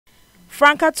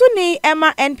Frankatuni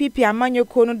Emma NPP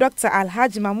Amanyoko no Dr.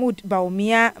 ALHAJI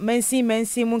Bawumia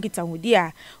mensi munkita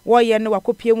hudia wo ye no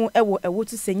wakopie mu ewo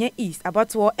ewutu senye East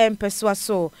abato empeswa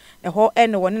so eho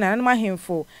eno woni nanan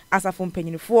mahemfo asafo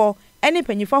mpanyinfo eni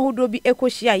panyinfo hodo bi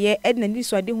ekohia ye edna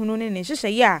niswade hunu ne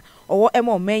nhyehyeye a owo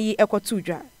ema omanyi ekoto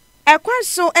dwa ekwan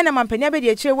so ena mampanya be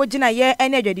de akire wo gina ye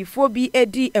ene adwadifo bi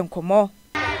edi enkomo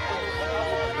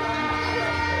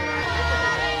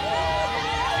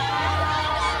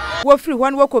wofri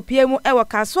hwan wakopie mu ewo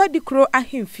Kasoa ODIKRO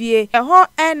ahemfie eho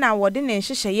na wode ne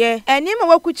nhyehyeye enima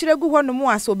wakuchire gu hɔ no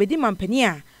mu aso obedi mampani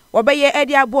a wobeye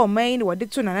edi abo man ne wode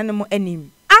to nananem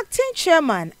anim. Acting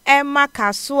Chairman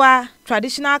NEEDS-KASOA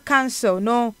Traditional Council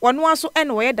no wono aso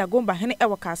ene wo yedagomba hene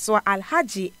ewo Kasoa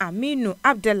ALHAJI AMINU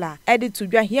ABDELLA edi to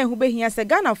dwa hia hu behia se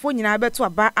Ghana fo nyina beto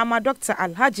aba ama Dr.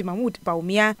 ALHAJI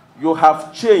Bawumia. You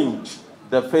have changed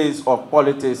the face of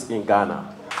politics in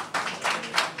Ghana.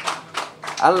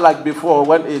 Unlike before,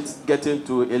 when it's getting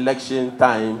to election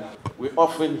time, we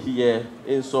often hear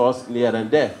insults near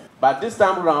and there. But this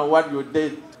time around, what you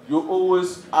did, you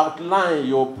always outline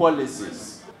your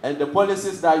policies. And the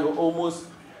policies that you almost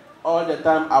all the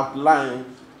time outline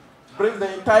bring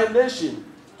the entire nation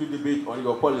to debate on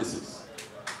your policies.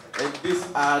 And these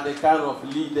are the kind of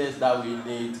leaders that we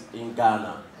need in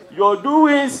Ghana. Your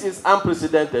doings is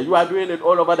unprecedented. You are doing it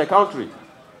all over the country.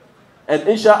 And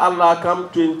inshallah, come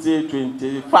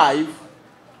 2025,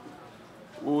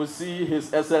 we will see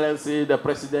His Excellency, the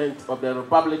President of the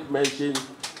Republic, mention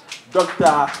Dr.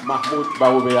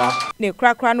 Bawumia. Ne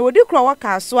krakra no ODIKRO wa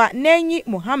Kasoa NANYI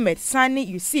MOHAMMED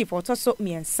SAANI YUSIF otoso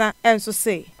miensa enso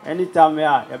say. Anytime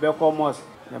ya be commerce,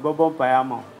 ya be bompa ya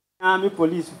ma. Army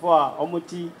police for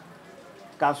omoti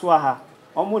Kasoa ha.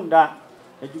 Omunda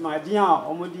edwumadin a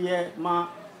omodi ye ma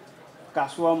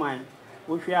Kasoa man.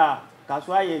 Wo hwe a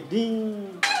Kasoa ye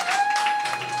din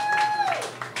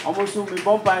omosu mi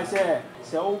bompa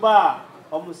se uba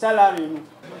omu salary nu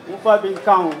ufa bin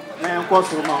kan na enko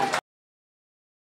suru ma